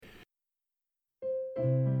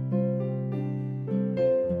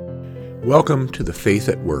Welcome to the Faith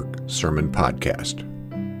at Work Sermon Podcast.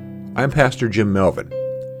 I'm Pastor Jim Melvin.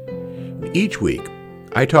 Each week,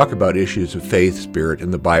 I talk about issues of faith, spirit,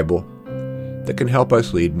 and the Bible that can help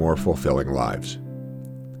us lead more fulfilling lives.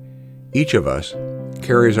 Each of us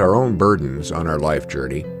carries our own burdens on our life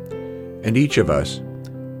journey, and each of us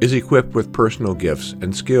is equipped with personal gifts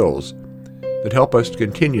and skills that help us to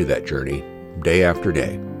continue that journey day after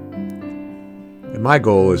day. And my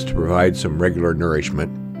goal is to provide some regular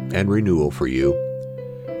nourishment and renewal for you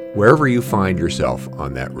wherever you find yourself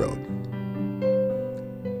on that road.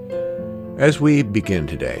 As we begin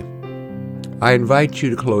today, I invite you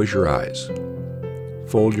to close your eyes,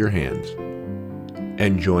 fold your hands,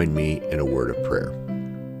 and join me in a word of prayer.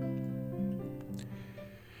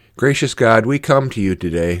 Gracious God, we come to you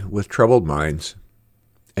today with troubled minds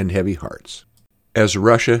and heavy hearts as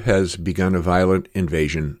Russia has begun a violent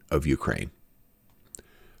invasion of Ukraine.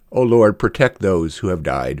 O Lord, protect those who have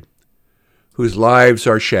died, whose lives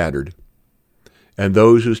are shattered, and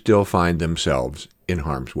those who still find themselves in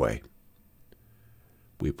harm's way.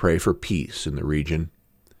 We pray for peace in the region,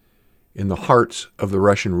 in the hearts of the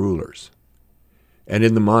Russian rulers, and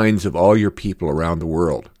in the minds of all your people around the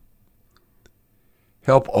world.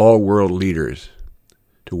 Help all world leaders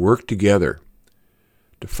to work together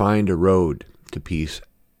to find a road to peace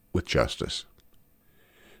with justice.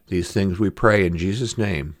 These things we pray in Jesus'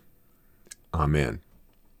 name. Amen.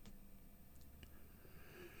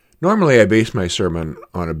 Normally, I base my sermon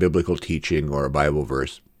on a biblical teaching or a Bible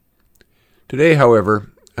verse. Today,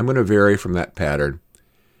 however, I'm going to vary from that pattern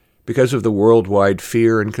because of the worldwide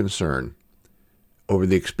fear and concern over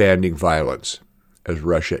the expanding violence as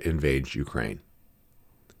Russia invades Ukraine.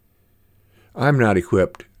 I'm not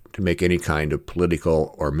equipped to make any kind of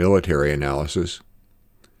political or military analysis,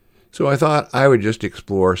 so I thought I would just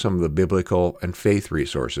explore some of the biblical and faith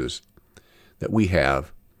resources that we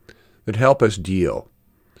have that help us deal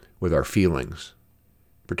with our feelings,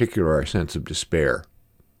 particularly our sense of despair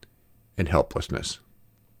and helplessness.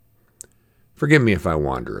 Forgive me if I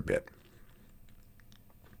wander a bit.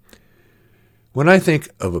 When I think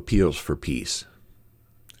of appeals for peace,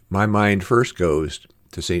 my mind first goes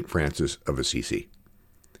to St. Francis of Assisi.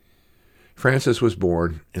 Francis was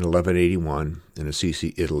born in 1181 in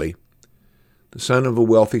Assisi, Italy, the son of a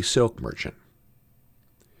wealthy silk merchant.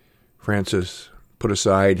 Francis put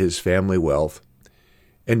aside his family wealth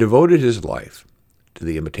and devoted his life to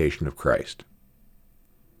the imitation of Christ.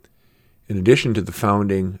 In addition to the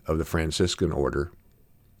founding of the Franciscan order,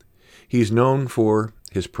 he is known for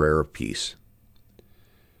his prayer of peace.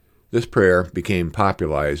 This prayer became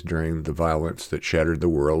popularized during the violence that shattered the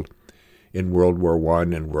world in World War I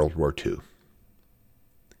and World War II.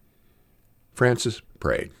 Francis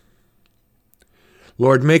prayed,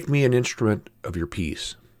 "Lord, make me an instrument of your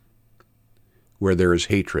peace. Where there is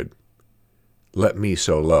hatred, let me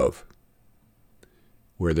sow love.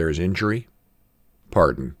 Where there is injury,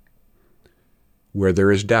 pardon. Where there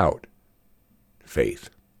is doubt, faith.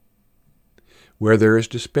 Where there is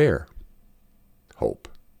despair, hope.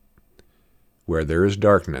 Where there is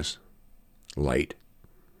darkness, light.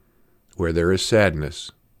 Where there is sadness,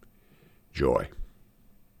 joy.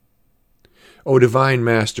 O divine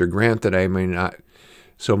Master, grant that I may not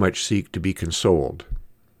so much seek to be consoled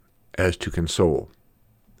as to console,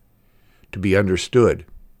 to be understood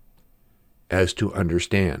as to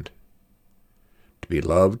understand, to be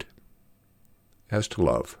loved as to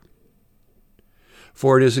love.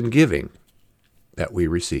 For it is in giving that we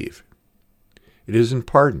receive. It is in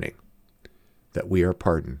pardoning that we are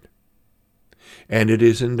pardoned. And it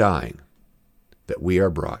is in dying that we are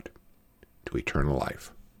brought to eternal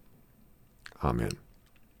life. Amen."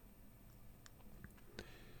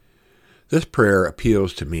 This prayer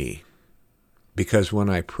appeals to me because when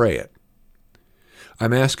I pray it,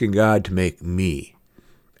 I'm asking God to make me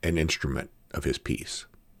an instrument of his peace.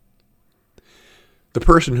 The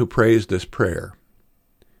person who prays this prayer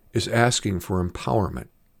is asking for empowerment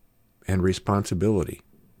and responsibility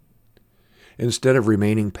instead of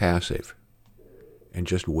remaining passive and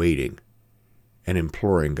just waiting and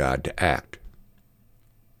imploring God to act.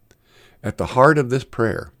 At the heart of this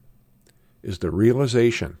prayer is the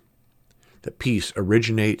realization that peace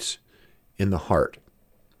originates in the heart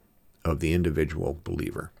of the individual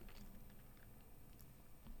believer.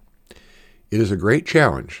 It is a great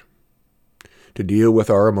challenge to deal with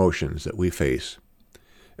our emotions that we face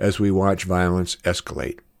as we watch violence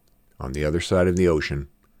escalate on the other side of the ocean,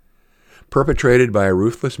 perpetrated by a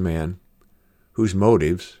ruthless man whose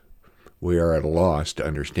motives we are at a loss to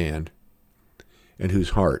understand and whose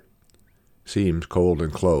heart seems cold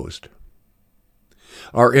and closed.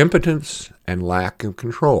 Our impotence and lack of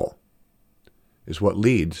control is what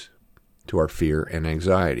leads to our fear and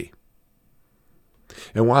anxiety.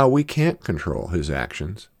 And while we can't control his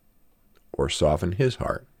actions or soften his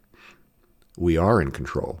heart, we are in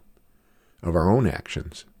control of our own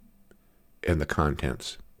actions and the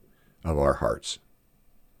contents of our hearts.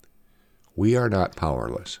 We are not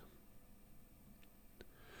powerless.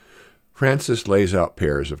 Francis lays out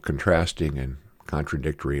pairs of contrasting and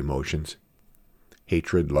contradictory emotions: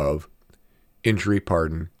 hatred, love; injury,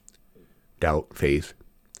 pardon; doubt, faith;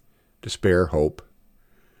 despair, hope;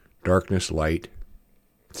 darkness, light;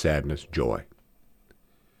 sadness, joy.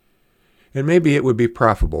 And maybe it would be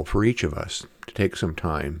profitable for each of us to take some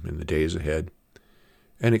time in the days ahead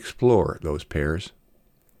and explore those pairs.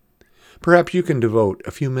 Perhaps you can devote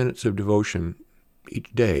a few minutes of devotion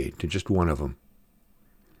each day to just one of them.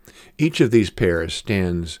 Each of these pairs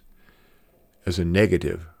stands as a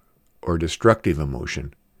negative or destructive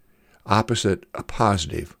emotion opposite a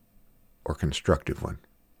positive or constructive one.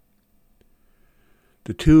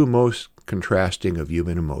 The two most contrasting of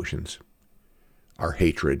human emotions are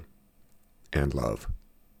hatred and love.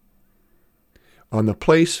 On the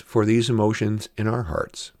place for these emotions in our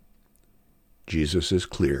hearts, Jesus is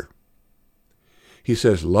clear. He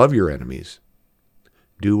says, love your enemies.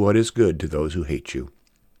 Do what is good to those who hate you.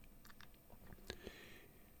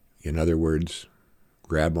 In other words,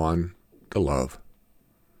 grab on to love.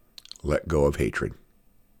 Let go of hatred.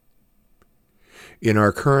 In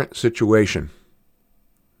our current situation,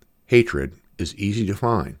 hatred is easy to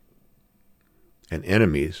find, and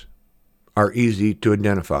enemies are easy to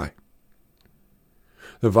identify.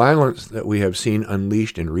 The violence that we have seen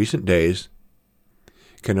unleashed in recent days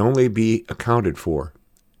can only be accounted for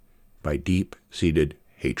by deep-seated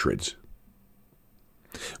hatreds.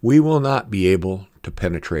 We will not be able to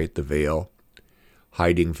penetrate the veil,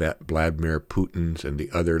 hiding Vladimir Putin's and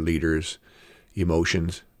the other leaders'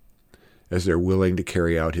 emotions as they're willing to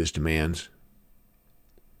carry out his demands.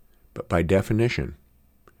 But by definition,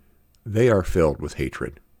 they are filled with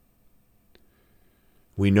hatred.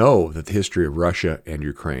 We know that the history of Russia and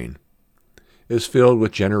Ukraine is filled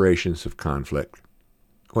with generations of conflict,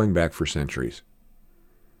 going back for centuries.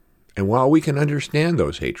 And while we can understand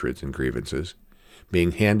those hatreds and grievances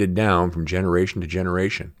being handed down from generation to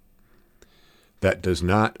generation, that does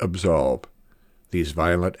not absolve these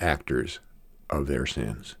violent actors of their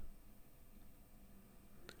sins.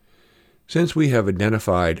 Since we have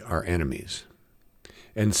identified our enemies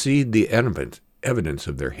and see the evidence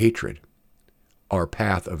of their hatred, our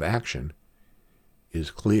path of action is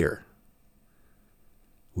clear.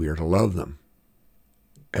 We are to love them.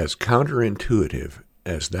 As counterintuitive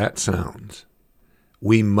as that sounds,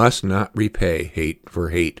 we must not repay hate for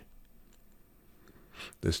hate.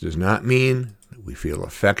 This does not mean that we feel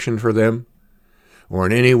affection for them or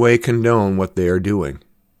in any way condone what they are doing.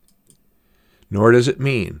 Nor does it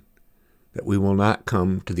mean that we will not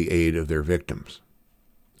come to the aid of their victims.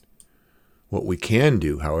 What we can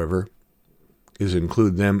do, however, is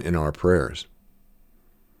include them in our prayers.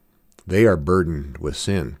 They are burdened with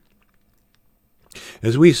sin.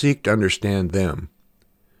 As we seek to understand them,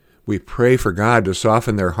 we pray for God to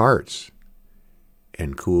soften their hearts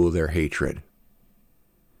and cool their hatred.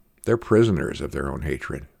 They're prisoners of their own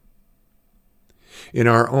hatred. In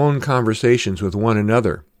our own conversations with one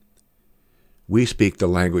another, we speak the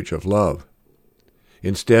language of love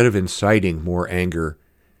instead of inciting more anger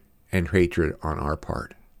and hatred on our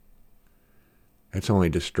part. That's only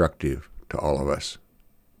destructive to all of us.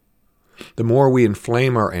 The more we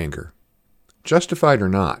inflame our anger, justified or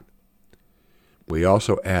not, we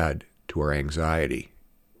also add to our anxiety.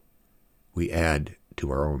 We add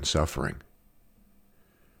to our own suffering.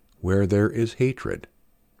 Where there is hatred,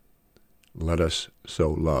 let us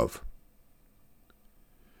sow love.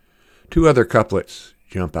 Two other couplets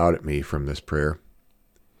jump out at me from this prayer: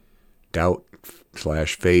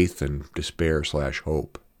 doubt/faith and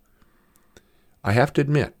despair/hope. I have to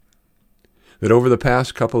admit that over the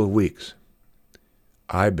past couple of weeks,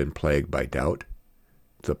 I've been plagued by doubt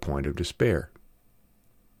to the point of despair.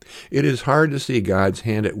 It is hard to see God's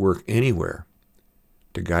hand at work anywhere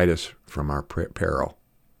to guide us from our peril.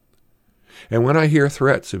 And when I hear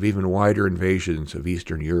threats of even wider invasions of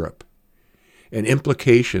Eastern Europe and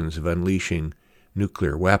implications of unleashing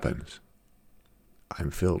nuclear weapons, I'm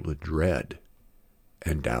filled with dread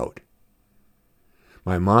and doubt.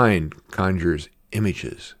 My mind conjures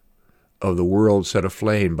images of the world set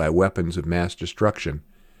aflame by weapons of mass destruction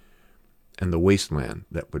and the wasteland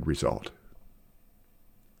that would result.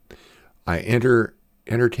 I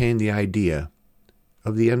entertain the idea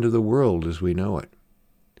of the end of the world as we know it,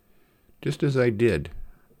 just as I did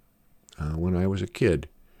when I was a kid,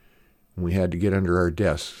 when we had to get under our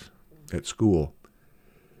desks at school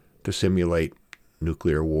to simulate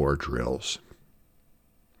nuclear war drills.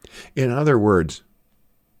 In other words,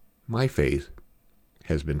 my faith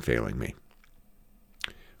has been failing me.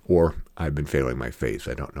 Or I've been failing my faith,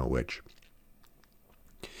 I don't know which.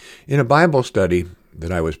 In a Bible study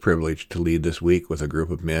that I was privileged to lead this week with a group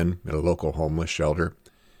of men at a local homeless shelter,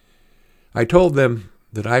 I told them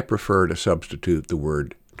that I prefer to substitute the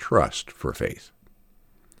word trust for faith.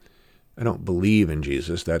 I don't believe in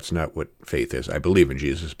Jesus. That's not what faith is. I believe in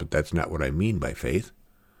Jesus, but that's not what I mean by faith.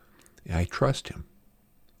 I trust him.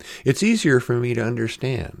 It's easier for me to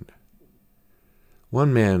understand.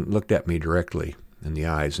 One man looked at me directly in the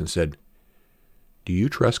eyes and said, "Do you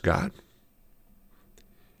trust God?"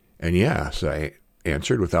 And yes, I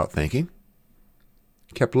answered without thinking.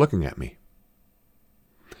 He kept looking at me.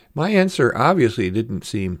 My answer obviously didn't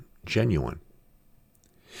seem genuine.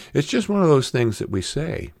 It's just one of those things that we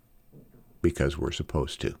say because we're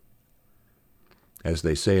supposed to. As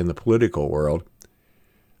they say in the political world,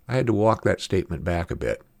 I had to walk that statement back a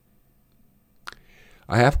bit.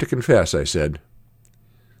 I have to confess, I said,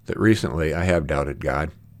 that recently I have doubted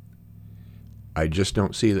God. I just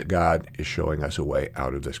don't see that God is showing us a way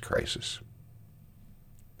out of this crisis.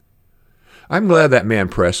 I'm glad that man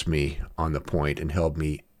pressed me on the point and held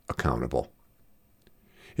me accountable.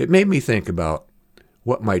 It made me think about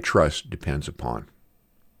what my trust depends upon.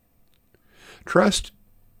 Trust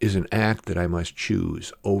is an act that I must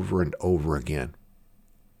choose over and over again.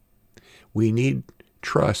 We need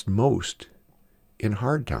trust most in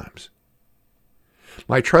hard times.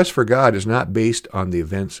 My trust for God is not based on the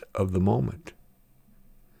events of the moment,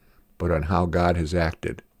 but on how God has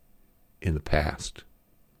acted in the past.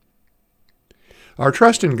 Our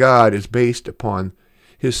trust in God is based upon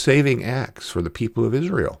his saving acts for the people of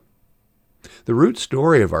Israel. The root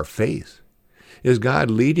story of our faith is God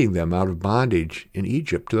leading them out of bondage in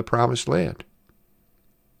Egypt to the promised land.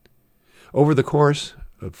 Over the course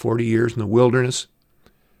of 40 years in the wilderness,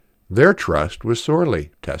 their trust was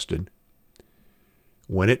sorely tested.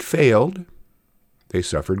 When it failed, they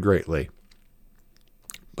suffered greatly.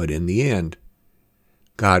 But in the end,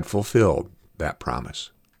 God fulfilled that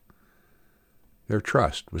promise. Their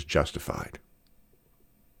trust was justified.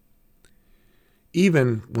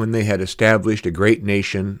 Even when they had established a great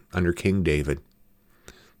nation under King David,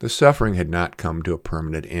 the suffering had not come to a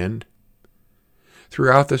permanent end.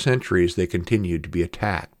 Throughout the centuries, they continued to be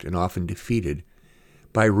attacked and often defeated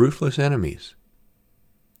by ruthless enemies.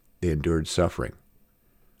 They endured suffering,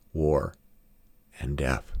 war, and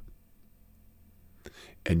death.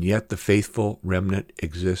 And yet the faithful remnant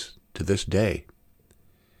exists to this day,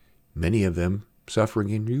 many of them suffering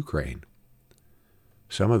in Ukraine,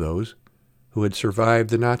 some of those who had survived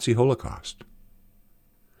the Nazi Holocaust.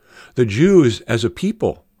 The Jews as a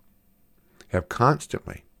people have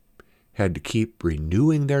constantly had to keep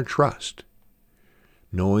renewing their trust,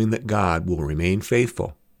 knowing that God will remain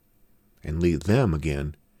faithful and lead them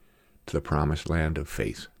again to the promised land of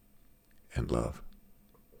faith and love.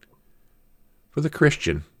 For the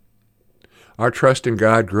Christian, our trust in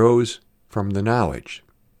God grows from the knowledge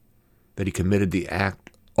that he committed the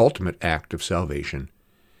ultimate act of salvation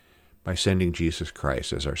by sending Jesus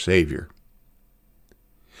Christ as our Savior.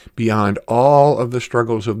 Beyond all of the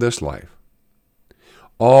struggles of this life,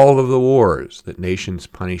 all of the wars that nations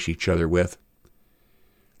punish each other with,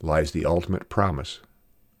 lies the ultimate promise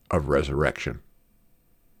of resurrection.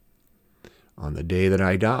 On the day that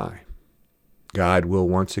I die, God will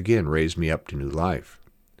once again raise me up to new life.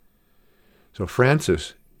 So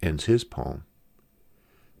Francis ends his poem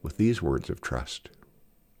with these words of trust.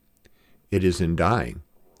 It is in dying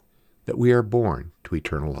that we are born to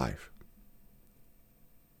eternal life.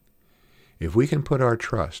 If we can put our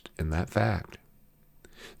trust in that fact,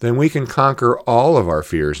 then we can conquer all of our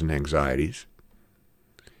fears and anxieties,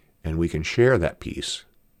 and we can share that peace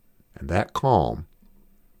and that calm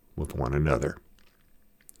with one another,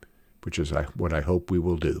 which is what I hope we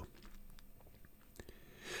will do.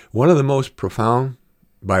 One of the most profound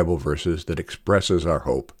Bible verses that expresses our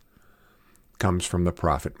hope comes from the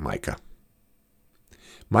prophet Micah.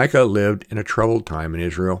 Micah lived in a troubled time in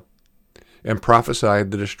Israel and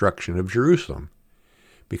prophesied the destruction of Jerusalem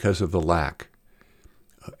because of the lack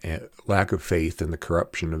of faith and the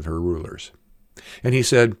corruption of her rulers. And he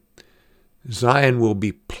said, Zion will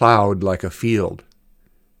be plowed like a field,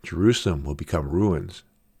 Jerusalem will become ruins,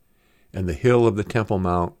 and the hill of the Temple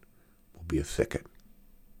Mount will be a thicket.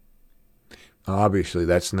 Obviously,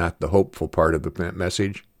 that's not the hopeful part of the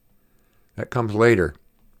message. That comes later.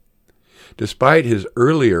 Despite his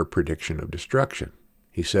earlier prediction of destruction,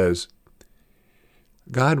 he says,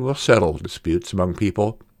 God will settle disputes among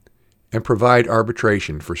people and provide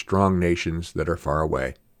arbitration for strong nations that are far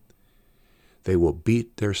away. They will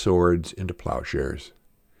beat their swords into plowshares,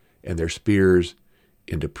 and their spears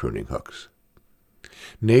into pruning hooks.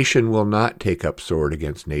 Nation will not take up sword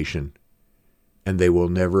against nation, and they will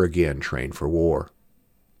never again train for war.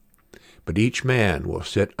 But each man will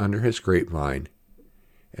sit under his grapevine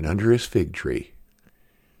and under his fig tree,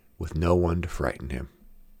 with no one to frighten him.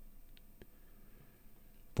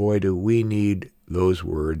 Boy, do we need those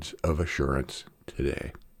words of assurance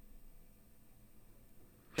today.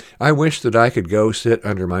 I wish that I could go sit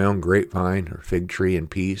under my own grapevine or fig tree in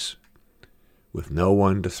peace, with no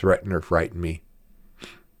one to threaten or frighten me.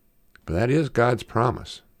 But that is God's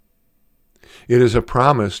promise. It is a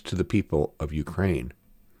promise to the people of Ukraine.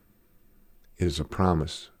 It is a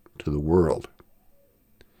promise to the world.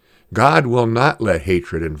 God will not let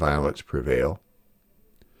hatred and violence prevail.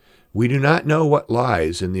 We do not know what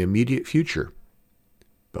lies in the immediate future,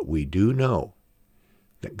 but we do know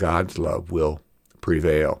that God's love will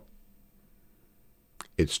prevail.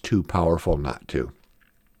 It's too powerful not to.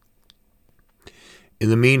 In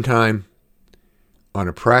the meantime, on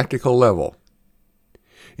a practical level,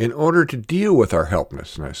 in order to deal with our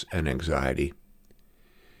helplessness and anxiety,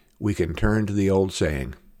 we can turn to the old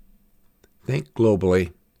saying, think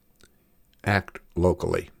globally, act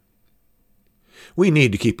locally. We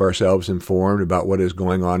need to keep ourselves informed about what is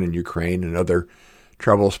going on in Ukraine and other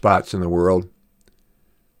trouble spots in the world,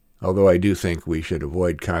 although I do think we should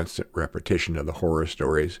avoid constant repetition of the horror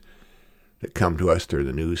stories that come to us through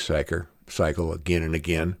the news cycle again and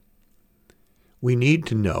again. We need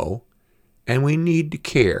to know, and we need to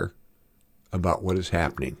care about what is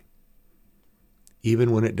happening,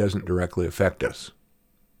 even when it doesn't directly affect us.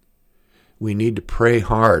 We need to pray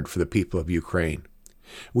hard for the people of Ukraine.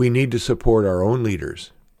 We need to support our own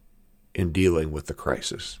leaders in dealing with the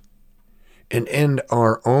crisis and end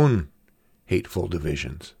our own hateful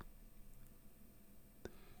divisions.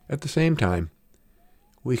 At the same time,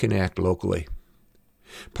 we can act locally.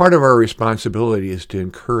 Part of our responsibility is to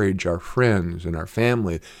encourage our friends and our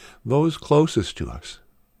family, those closest to us,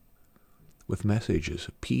 with messages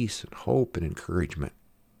of peace and hope and encouragement.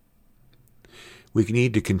 We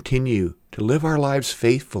need to continue to live our lives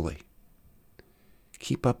faithfully.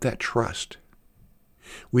 Keep up that trust.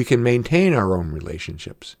 We can maintain our own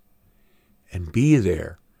relationships and be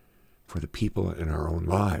there for the people in our own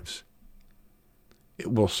lives.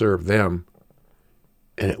 It will serve them,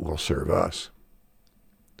 and it will serve us.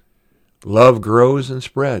 Love grows and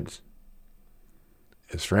spreads.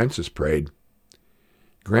 As Francis prayed,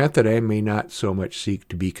 grant that I may not so much seek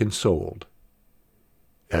to be consoled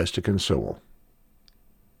as to console.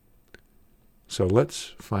 So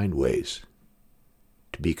let's find ways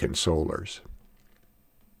to be consolers.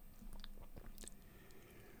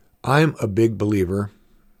 I'm a big believer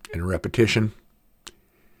in repetition.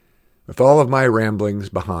 With all of my ramblings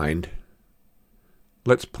behind,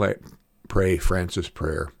 let's pray Francis'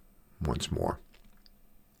 prayer once more.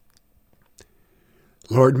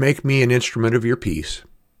 Lord, make me an instrument of your peace.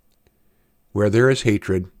 Where there is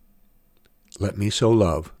hatred, let me sow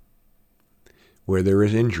love. Where there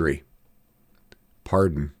is injury,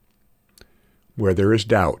 pardon. Where there is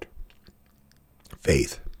doubt,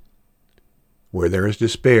 faith. Where there is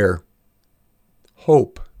despair,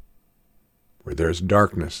 hope. Where there is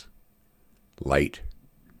darkness, light.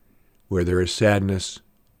 Where there is sadness,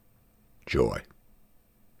 joy.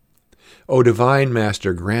 O divine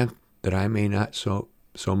Master, grant that I may not so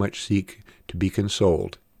much seek to be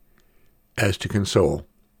consoled as to console,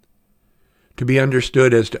 to be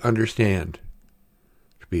understood as to understand,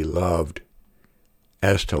 to be loved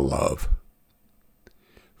as to love.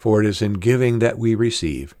 For it is in giving that we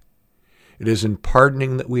receive, it is in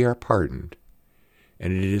pardoning that we are pardoned,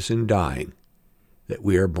 and it is in dying that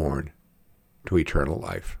we are born to eternal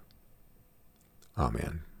life.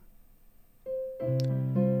 Amen.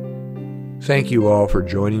 Thank you all for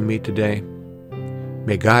joining me today.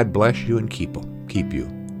 May God bless you and keep you.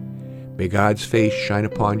 May God's face shine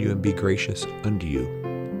upon you and be gracious unto you.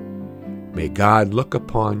 May God look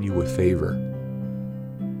upon you with favor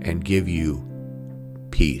and give you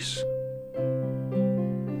peace.